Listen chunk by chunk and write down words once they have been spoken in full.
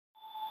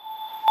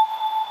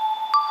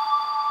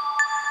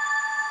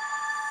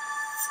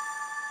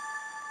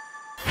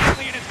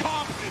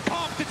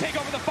to take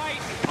over the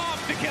fight. Comp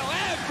to kill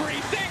every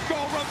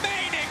single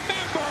remaining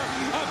member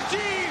of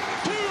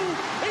G2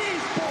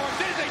 Esports.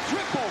 It is a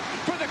triple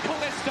for the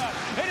Callista.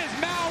 It is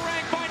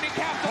Malrang finding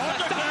Captain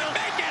Lasana.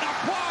 Make it a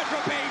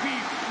quadra,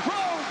 baby.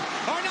 Rogue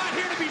are not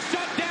here to be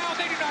shut down.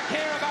 They do not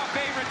care about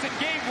favorites in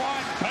game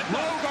one.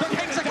 Rogue are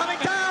Kings are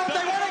coming down.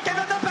 They want to give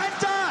him the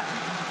Penta.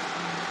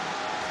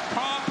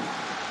 Comp.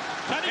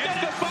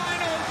 It's the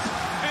finals.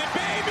 And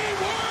baby,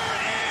 we're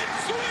in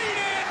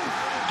Sweden.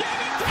 Give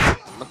it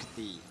to Look at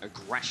the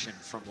aggression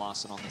from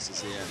Larson on this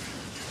is here.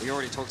 We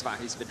already talked about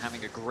he's been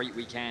having a great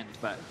weekend,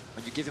 but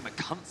when you give him a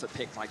comfort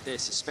pick like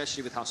this,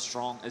 especially with how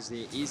strong as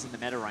he is in the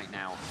meta right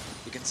now,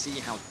 you can see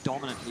how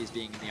dominant he is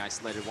being in the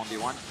isolated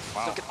 1v1.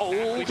 Wow. Look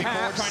at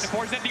Caps. Trying to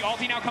force it. The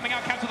ulti now coming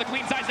out. Caps with a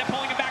clean side step,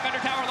 pulling him back under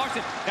tower.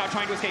 Larson now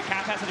trying to escape.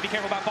 Caps has to be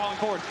careful about falling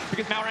forward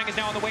because Malrang is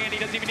now on the way and he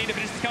doesn't even need to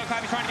finish the Skeleton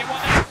Climb. He's trying to get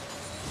one.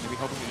 Maybe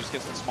hoping to just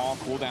get some small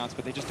cooldowns,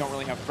 but they just don't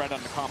really have threat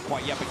on the Comp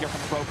quite yet. But here comes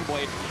Broken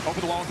Blade over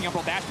the wall with the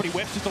Umbral Dash, but he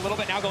whips just a little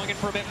bit now, going in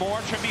for a bit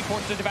more. Trimby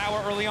forced to devour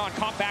early on.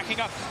 Comp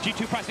backing up.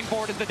 G2 pressing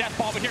forward as the death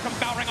ball, but here comes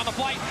Malrang on the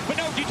flight. But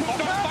no, G2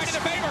 starting to fight in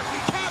their favor.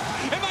 Cap,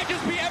 it might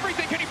just be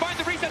everything. Can he find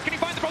the resets? Can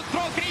he find the frozen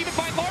throws? Can he even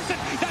find Larson?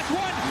 That's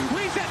one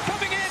reset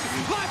coming in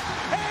left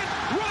and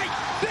right.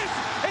 This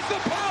is the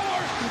power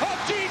of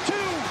G2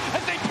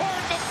 as they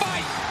turn the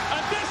fight.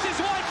 And this is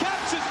why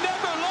Caps has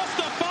never lost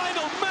a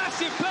final.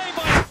 Massive play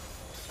by...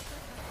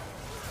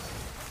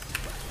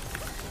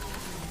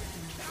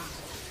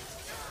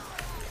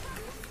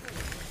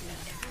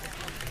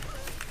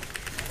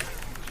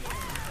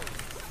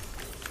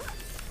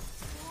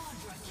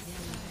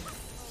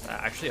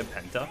 Actually a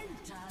Penta?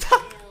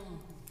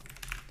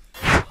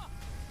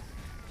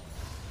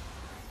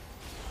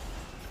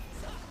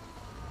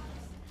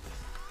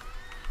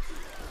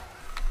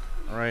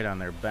 Right on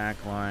their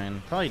back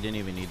line. Probably didn't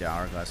even need the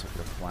hourglass if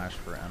the flash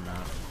for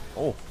MF.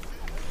 Oh,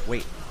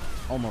 wait.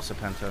 Almost a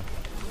Penta.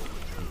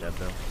 I'm dead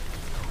though.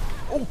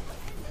 Oh!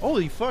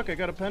 Holy fuck, I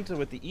got a Penta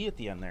with the E at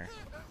the end there.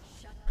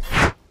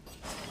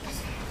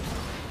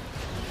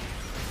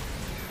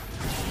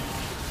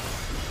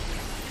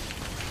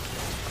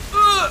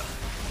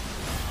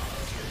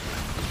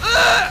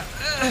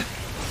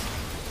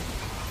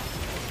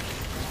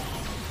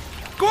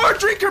 Gore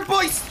drinker,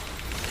 boys!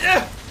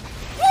 Yeah!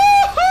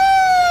 Woohoo!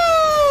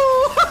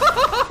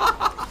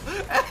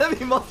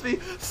 Enemy must be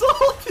so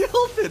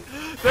tilted.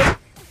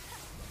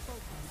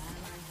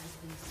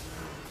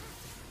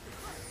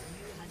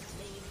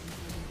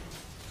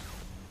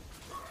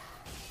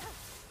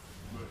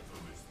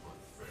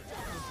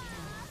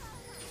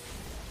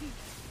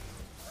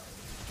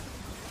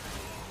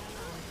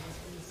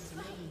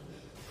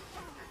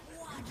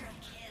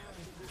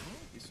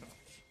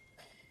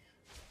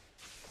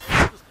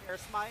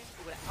 KarasMai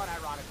would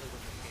unironically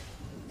win this game.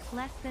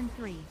 Less than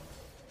 3.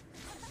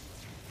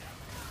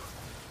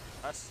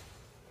 Nice.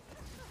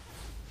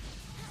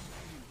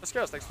 Let's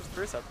go. Thanks for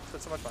the reset. It's been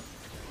so much fun.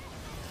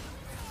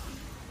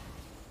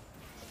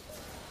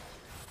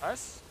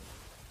 Nice.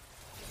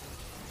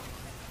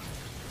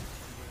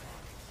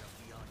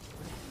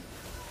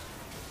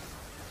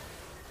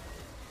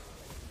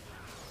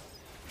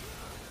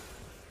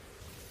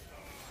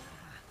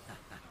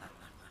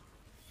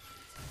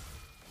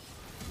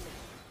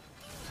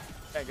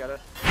 I got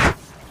it.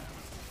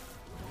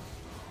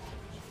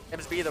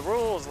 Games be the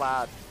rules,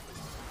 lad.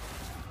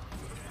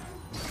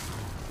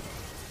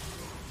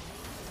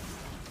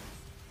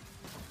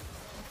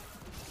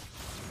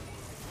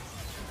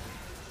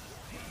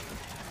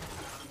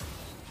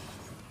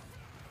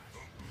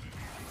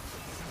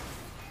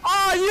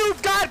 Oh, you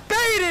got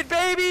baited,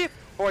 baby!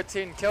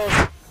 14 kills.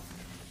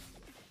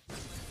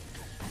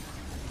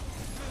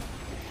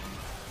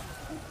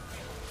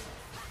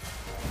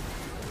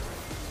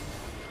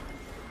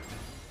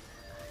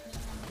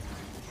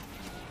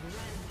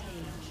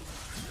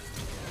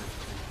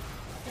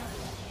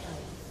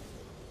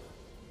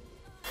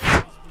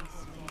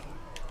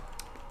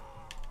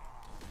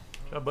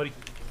 Good job, buddy.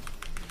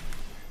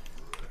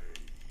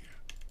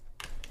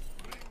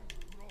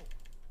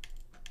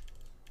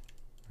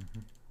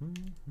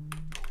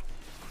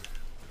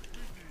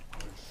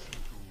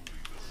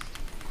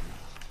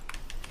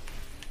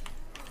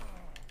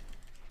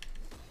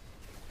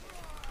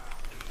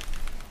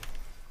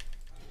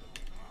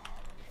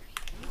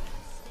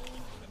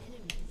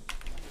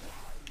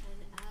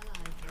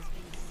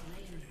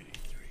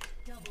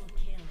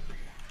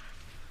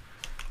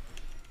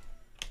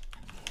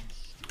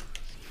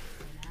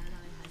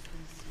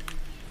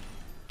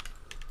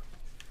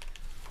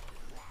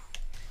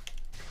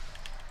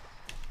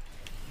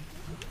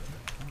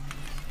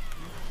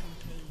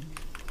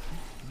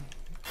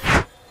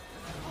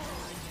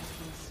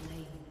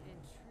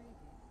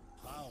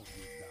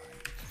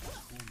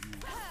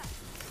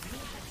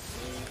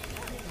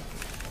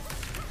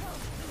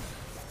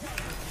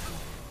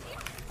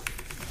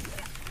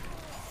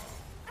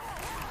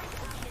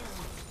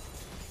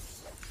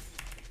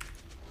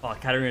 Oh,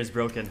 Katarina is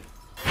broken.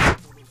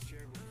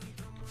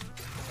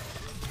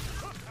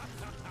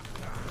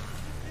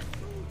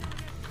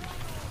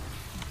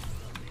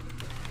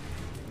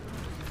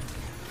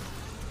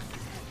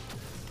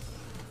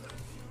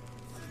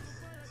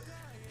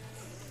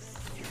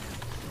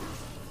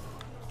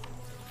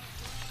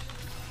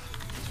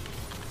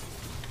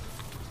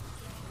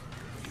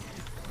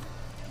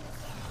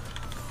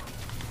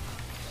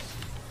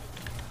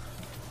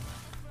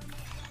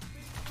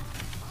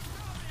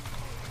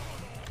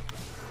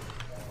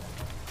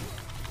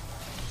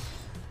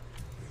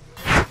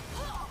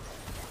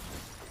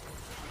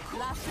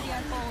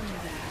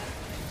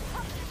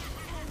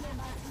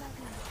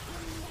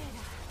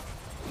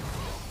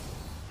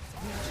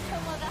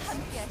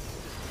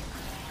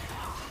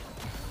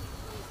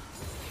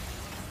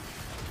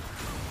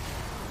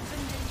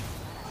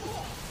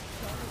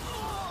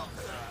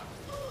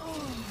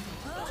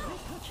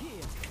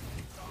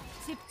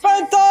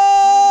 Penta!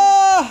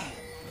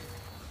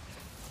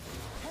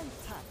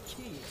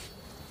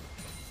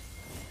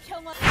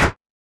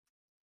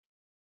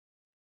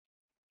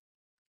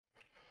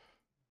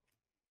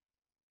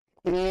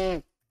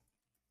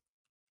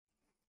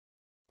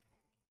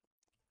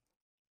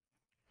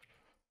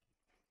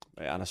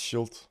 Ja, een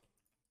shield.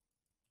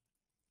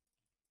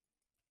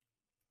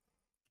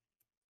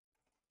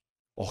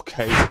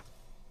 Oké.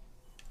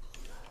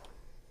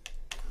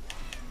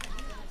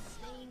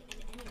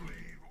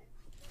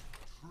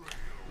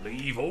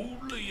 Leave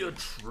only a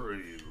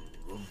trail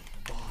of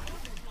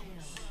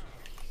bodies.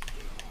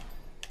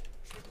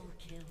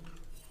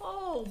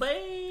 Oh,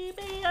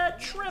 baby, a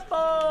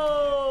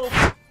triple!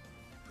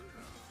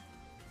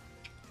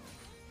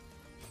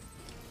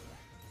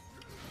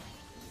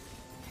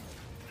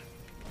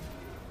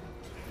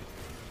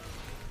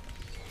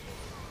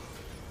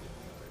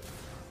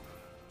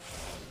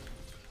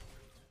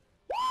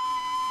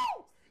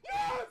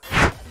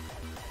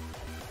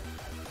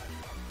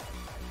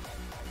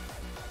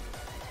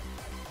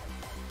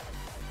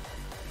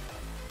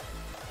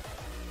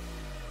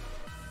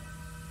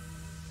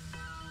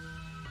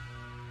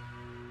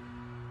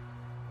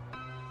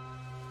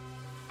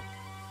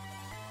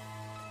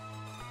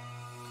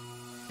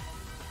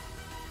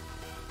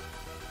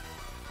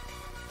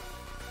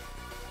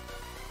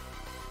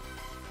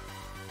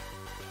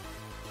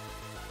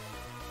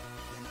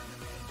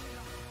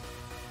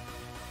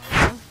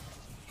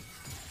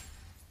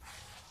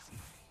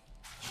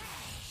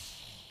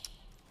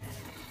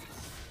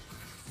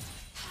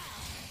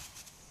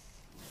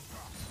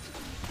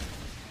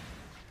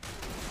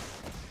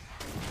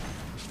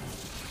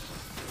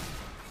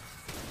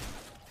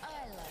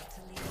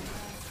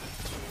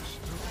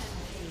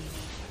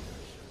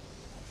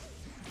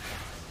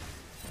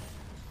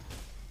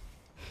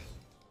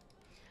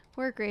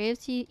 Poor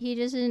Graves, he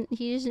doesn't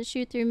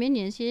shoot through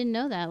minions. He didn't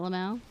know that,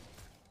 Lamau.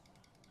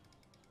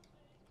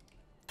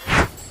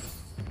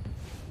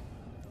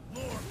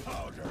 More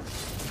powder.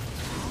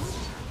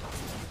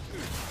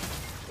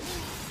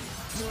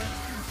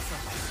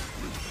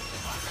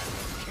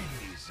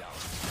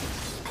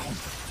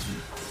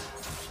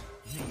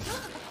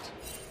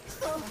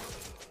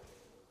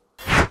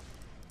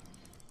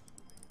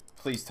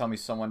 Please tell me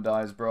someone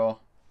dies, bro.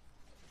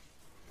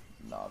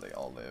 Nah, they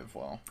all live.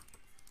 Well.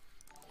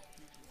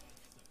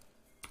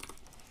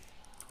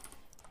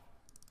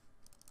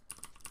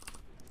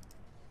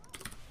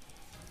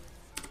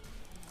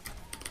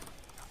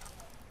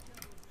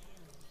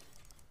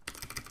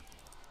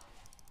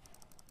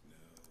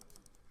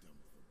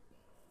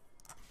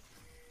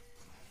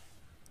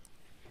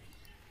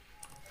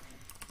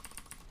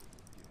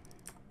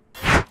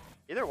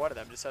 Either one of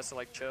them just has to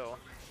like chill.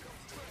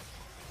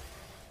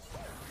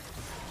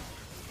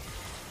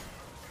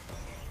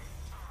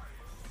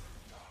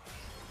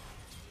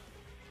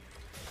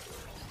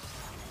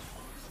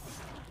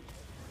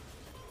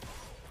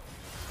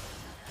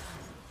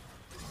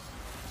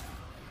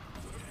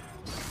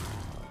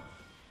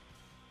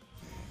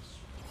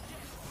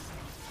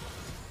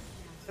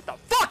 Get the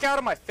fuck out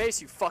of my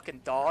face, you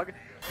fucking dog!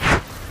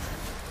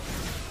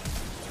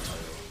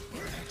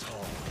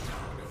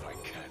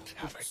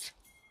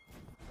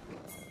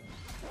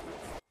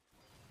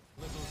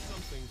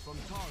 From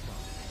Targa.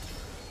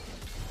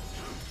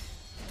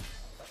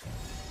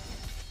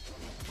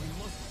 We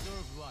must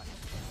serve life.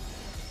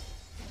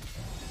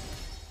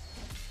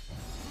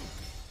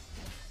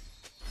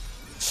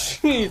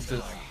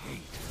 Jesus.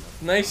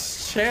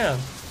 Nice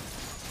champ.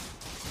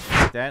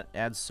 That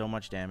adds so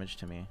much damage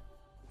to me.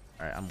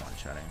 Alright, I'm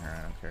one-shotting her,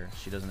 I don't care.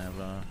 She doesn't have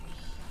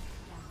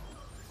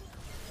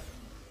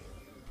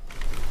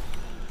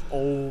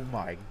Oh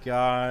my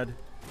god.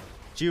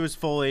 She was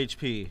full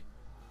HP.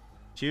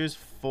 She was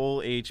full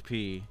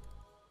HP.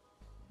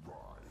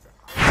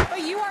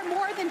 But you are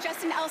more than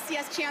just an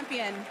LCS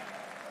champion.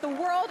 The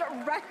world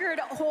record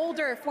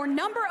holder for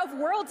number of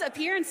Worlds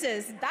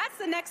appearances. That's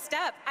the next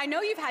step. I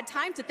know you've had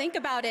time to think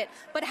about it,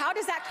 but how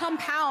does that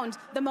compound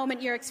the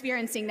moment you're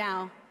experiencing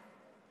now?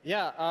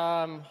 Yeah,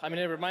 I mean,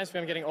 it reminds me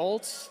I'm getting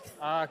old.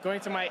 Going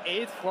to my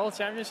 8th World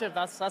Championship,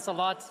 that's a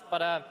lot.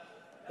 But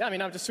yeah, I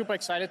mean, I'm just super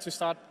excited to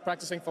start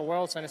practicing for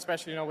Worlds, and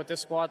especially, you know, with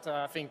this squad,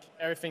 I think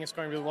everything is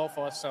going really well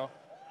for us. So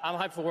I'm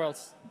hyped for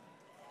Worlds.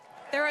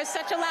 There was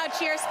such a loud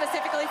cheer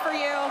specifically for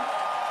you.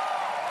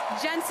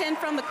 Jensen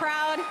from the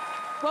crowd,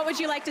 what would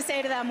you like to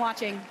say to them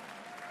watching?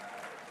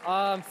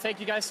 Thank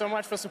you guys so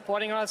much for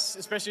supporting us,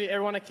 especially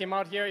everyone that came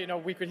out here. You know,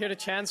 we could hear the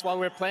chants while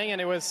we were playing,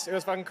 and it was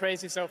fucking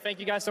crazy. So thank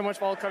you guys so much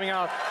for all coming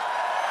out.